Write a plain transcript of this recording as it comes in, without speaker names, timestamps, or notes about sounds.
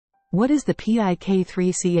What is the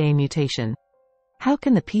PIK3CA mutation? How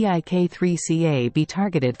can the PIK3CA be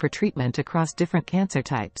targeted for treatment across different cancer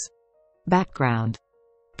types? Background.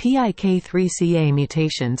 PIK3CA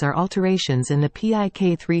mutations are alterations in the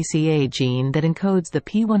PIK3CA gene that encodes the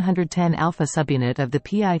P110 alpha subunit of the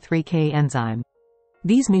PI3K enzyme.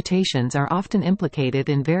 These mutations are often implicated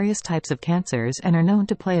in various types of cancers and are known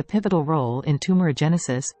to play a pivotal role in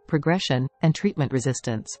tumorigenesis, progression, and treatment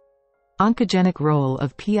resistance. Oncogenic role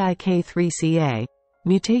of PIK3CA.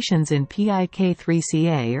 Mutations in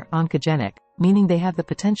PIK3CA are oncogenic, meaning they have the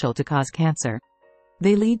potential to cause cancer.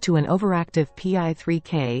 They lead to an overactive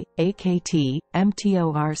PI3K, AKT,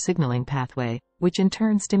 mTOR signaling pathway, which in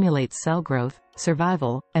turn stimulates cell growth,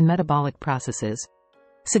 survival, and metabolic processes.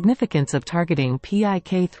 Significance of targeting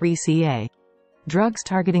PIK3CA. Drugs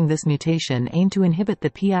targeting this mutation aim to inhibit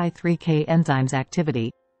the PI3K enzyme's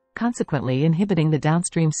activity, consequently inhibiting the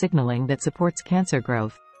downstream signaling that supports cancer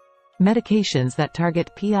growth. Medications that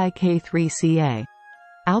target PIK3CA.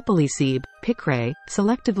 Alpelisib, PIK3CA,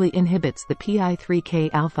 selectively inhibits the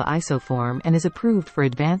PI3K alpha isoform and is approved for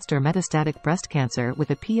advanced or metastatic breast cancer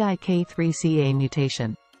with a PIK3CA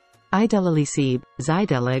mutation. Idelalisib,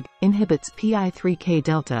 Xidelig, inhibits PI3K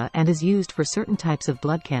delta and is used for certain types of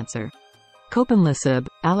blood cancer. Copanlisib,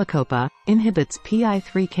 Alicopa, inhibits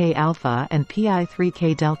PI3K alpha and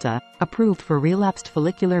PI3K delta, approved for relapsed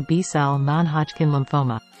follicular B-cell non-Hodgkin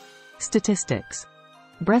lymphoma. Statistics.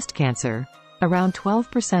 Breast cancer. Around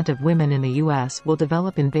 12% of women in the U.S. will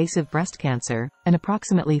develop invasive breast cancer, and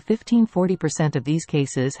approximately 15–40% of these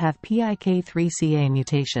cases have PIK3CA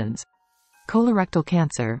mutations. Colorectal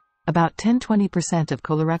cancer. About 10–20% of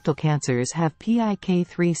colorectal cancers have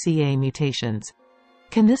PIK3CA mutations.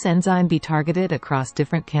 Can this enzyme be targeted across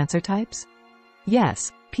different cancer types?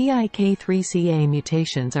 Yes, PIK3CA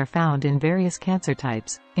mutations are found in various cancer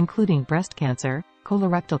types, including breast cancer,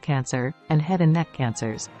 colorectal cancer, and head and neck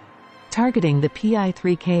cancers. Targeting the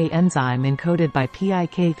PI3K enzyme encoded by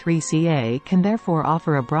PIK3CA can therefore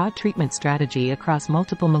offer a broad treatment strategy across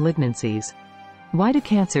multiple malignancies. Why do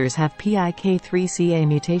cancers have PIK3CA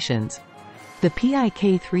mutations? The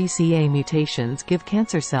PIK3CA mutations give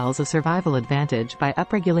cancer cells a survival advantage by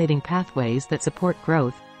upregulating pathways that support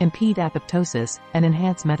growth, impede apoptosis, and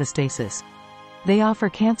enhance metastasis. They offer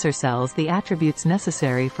cancer cells the attributes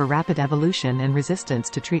necessary for rapid evolution and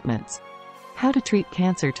resistance to treatments. How to treat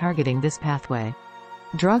cancer targeting this pathway?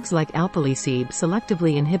 Drugs like Alpelisib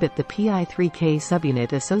selectively inhibit the PI3K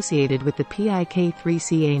subunit associated with the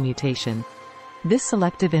PIK3CA mutation. This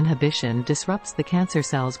selective inhibition disrupts the cancer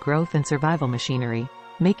cell's growth and survival machinery,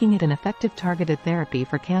 making it an effective targeted therapy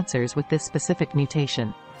for cancers with this specific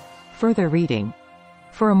mutation. Further reading.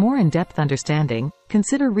 For a more in-depth understanding,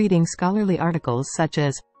 consider reading scholarly articles such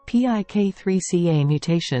as PIK3CA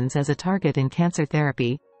mutations as a target in cancer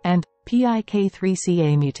therapy and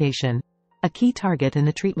PIK3CA mutation, a key target in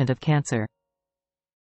the treatment of cancer.